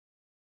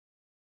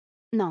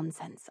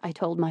Nonsense, I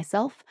told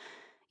myself.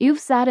 You've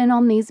sat in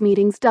on these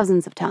meetings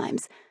dozens of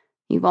times.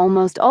 You've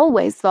almost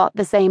always thought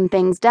the same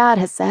things Dad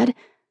has said.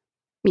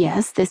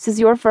 Yes, this is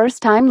your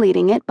first time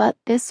leading it, but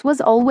this was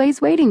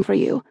always waiting for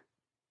you.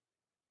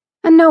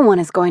 And no one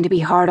is going to be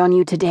hard on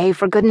you today,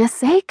 for goodness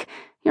sake.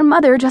 Your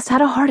mother just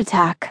had a heart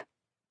attack.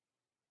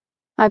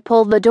 I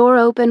pulled the door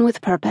open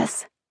with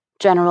purpose,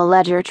 General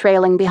Ledger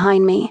trailing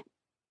behind me.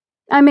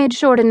 I made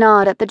sure to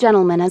nod at the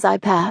gentlemen as I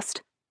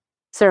passed.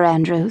 Sir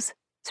Andrews,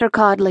 Sir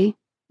Codley,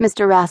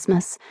 Mr.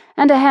 Rasmus,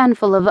 and a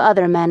handful of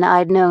other men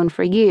I'd known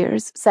for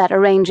years sat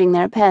arranging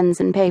their pens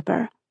and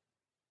paper.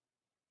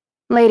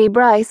 Lady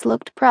Bryce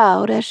looked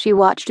proud as she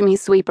watched me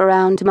sweep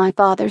around to my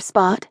father's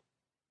spot,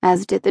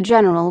 as did the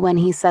General when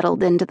he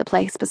settled into the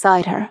place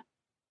beside her.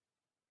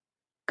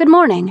 "Good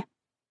morning."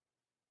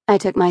 I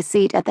took my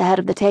seat at the head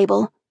of the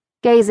table,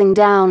 gazing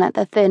down at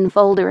the thin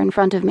folder in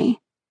front of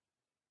me.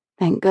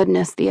 Thank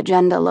goodness the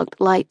agenda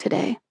looked light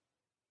today.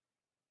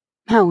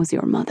 "How was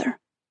your mother?"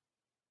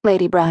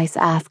 Lady Bryce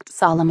asked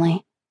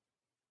solemnly.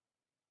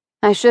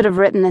 I should have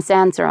written this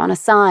answer on a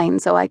sign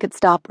so I could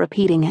stop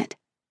repeating it.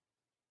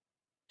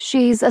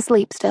 She's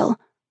asleep still.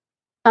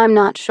 I'm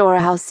not sure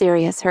how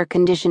serious her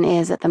condition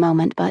is at the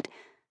moment, but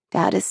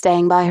Dad is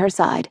staying by her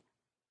side,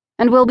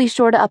 and we'll be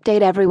sure to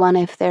update everyone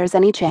if there's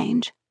any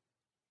change.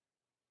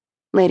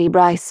 Lady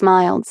Bryce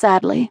smiled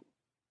sadly.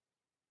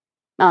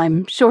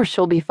 "I'm sure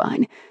she'll be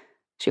fine.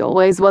 She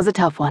always was a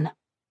tough one."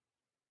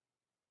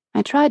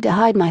 I tried to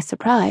hide my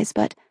surprise,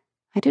 but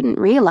I didn't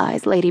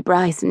realize Lady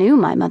Bryce knew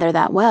my mother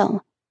that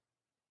well.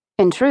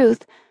 In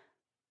truth,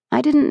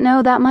 I didn't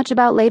know that much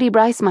about Lady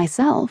Bryce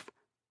myself.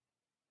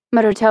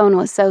 But her tone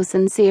was so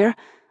sincere,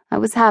 I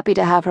was happy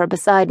to have her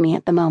beside me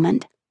at the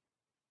moment.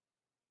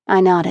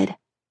 I nodded.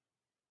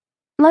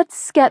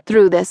 Let's get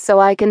through this so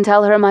I can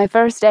tell her my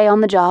first day on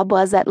the job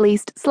was at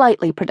least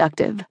slightly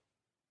productive.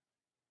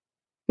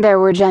 There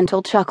were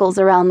gentle chuckles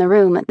around the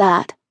room at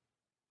that,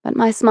 but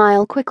my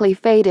smile quickly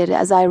faded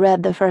as I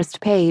read the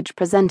first page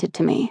presented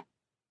to me.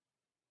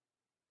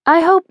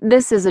 "I hope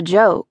this is a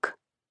joke,"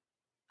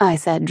 I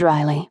said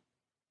dryly.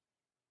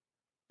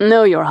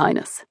 "No, Your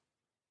Highness."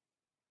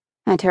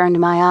 I turned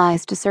my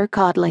eyes to Sir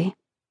Codley.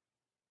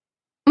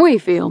 "We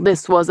feel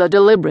this was a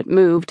deliberate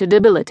move to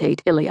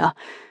debilitate Ilia,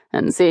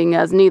 and seeing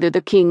as neither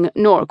the king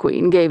nor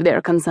queen gave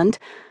their consent,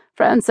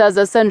 France has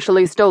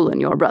essentially stolen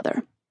your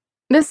brother.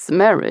 This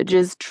marriage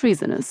is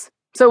treasonous,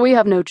 so we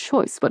have no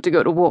choice but to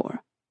go to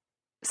war."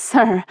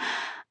 "Sir,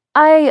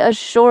 I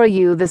assure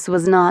you this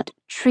was not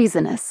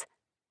treasonous.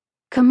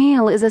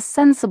 Camille is a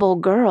sensible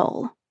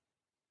girl."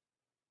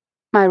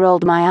 I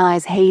rolled my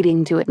eyes,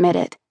 hating to admit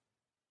it.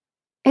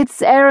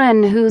 "It's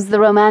Aaron who's the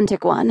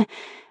romantic one,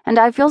 and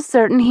I feel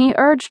certain he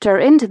urged her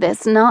into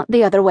this, not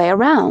the other way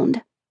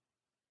around."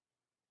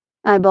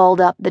 I balled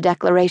up the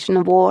declaration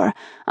of war,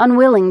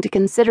 unwilling to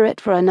consider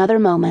it for another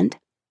moment.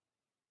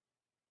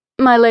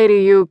 "My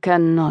lady, you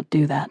cannot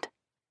do that,"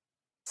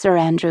 Sir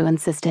Andrew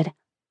insisted.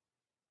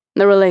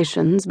 "The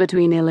relations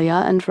between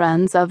Ilia and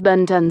France have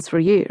been tense for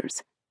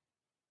years."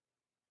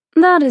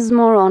 "That is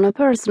more on a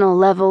personal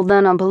level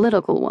than a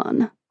political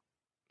one,"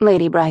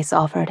 Lady Bryce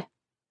offered.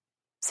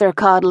 Sir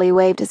Codley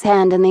waved his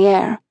hand in the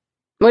air.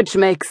 "Which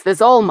makes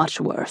this all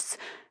much worse.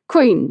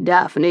 Queen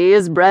Daphne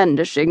is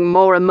brandishing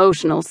more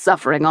emotional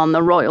suffering on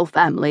the royal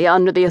family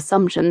under the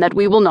assumption that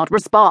we will not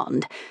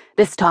respond.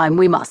 This time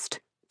we must.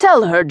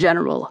 Tell her,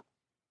 General."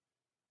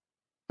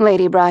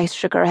 Lady Bryce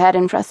shook her head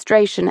in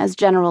frustration as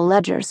General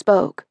Ledger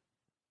spoke.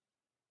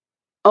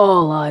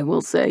 "All I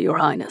will say, Your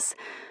Highness,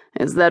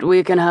 is that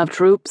we can have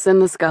troops in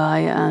the sky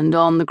and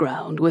on the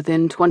ground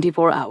within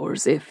 24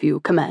 hours if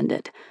you command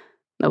it,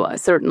 though I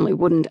certainly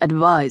wouldn't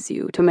advise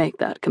you to make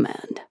that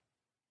command."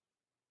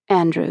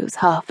 Andrews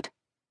huffed.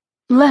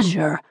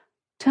 "Ledger,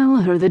 tell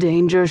her the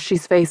danger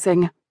she's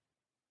facing."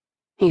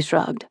 He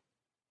shrugged.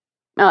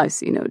 "I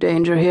see no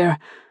danger here.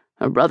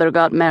 Her brother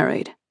got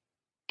married."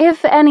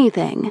 "If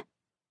anything,"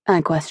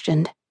 I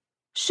questioned,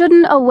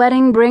 "shouldn't a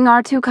wedding bring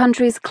our two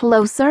countries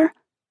closer?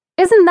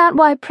 Isn't that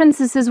why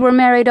princesses were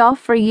married off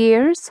for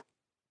years?"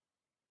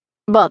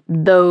 "But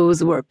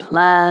those were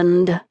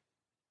planned,"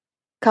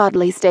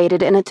 Codley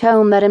stated in a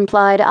tone that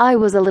implied I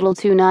was a little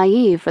too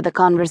naive for the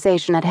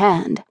conversation at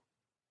hand.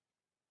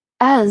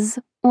 "As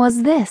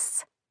was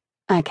this,"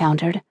 I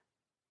countered.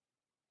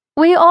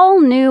 "We all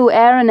knew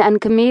Aaron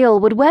and Camille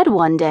would wed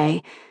one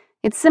day.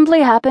 It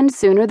simply happened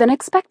sooner than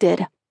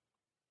expected."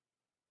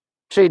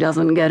 "She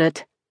doesn't get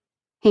it,"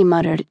 he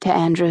muttered to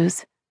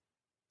Andrews.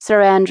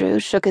 Sir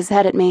Andrews shook his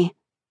head at me.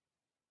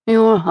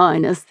 "Your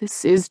Highness,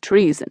 this is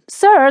treason."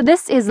 "Sir,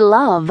 this is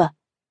love."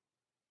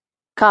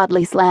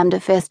 Codley slammed a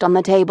fist on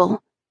the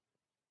table.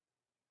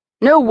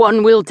 "No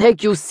one will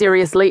take you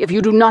seriously if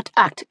you do not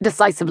act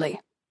decisively."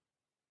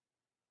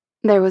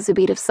 There was a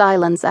beat of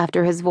silence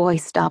after his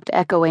voice stopped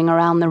echoing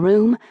around the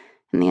room,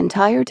 and the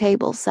entire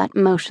table sat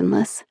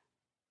motionless.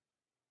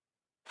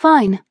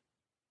 "Fine,"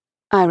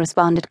 I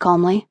responded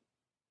calmly.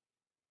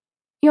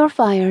 "You're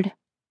fired."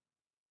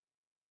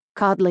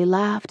 Codley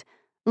laughed,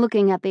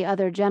 looking at the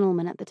other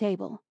gentleman at the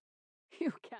table. "You can't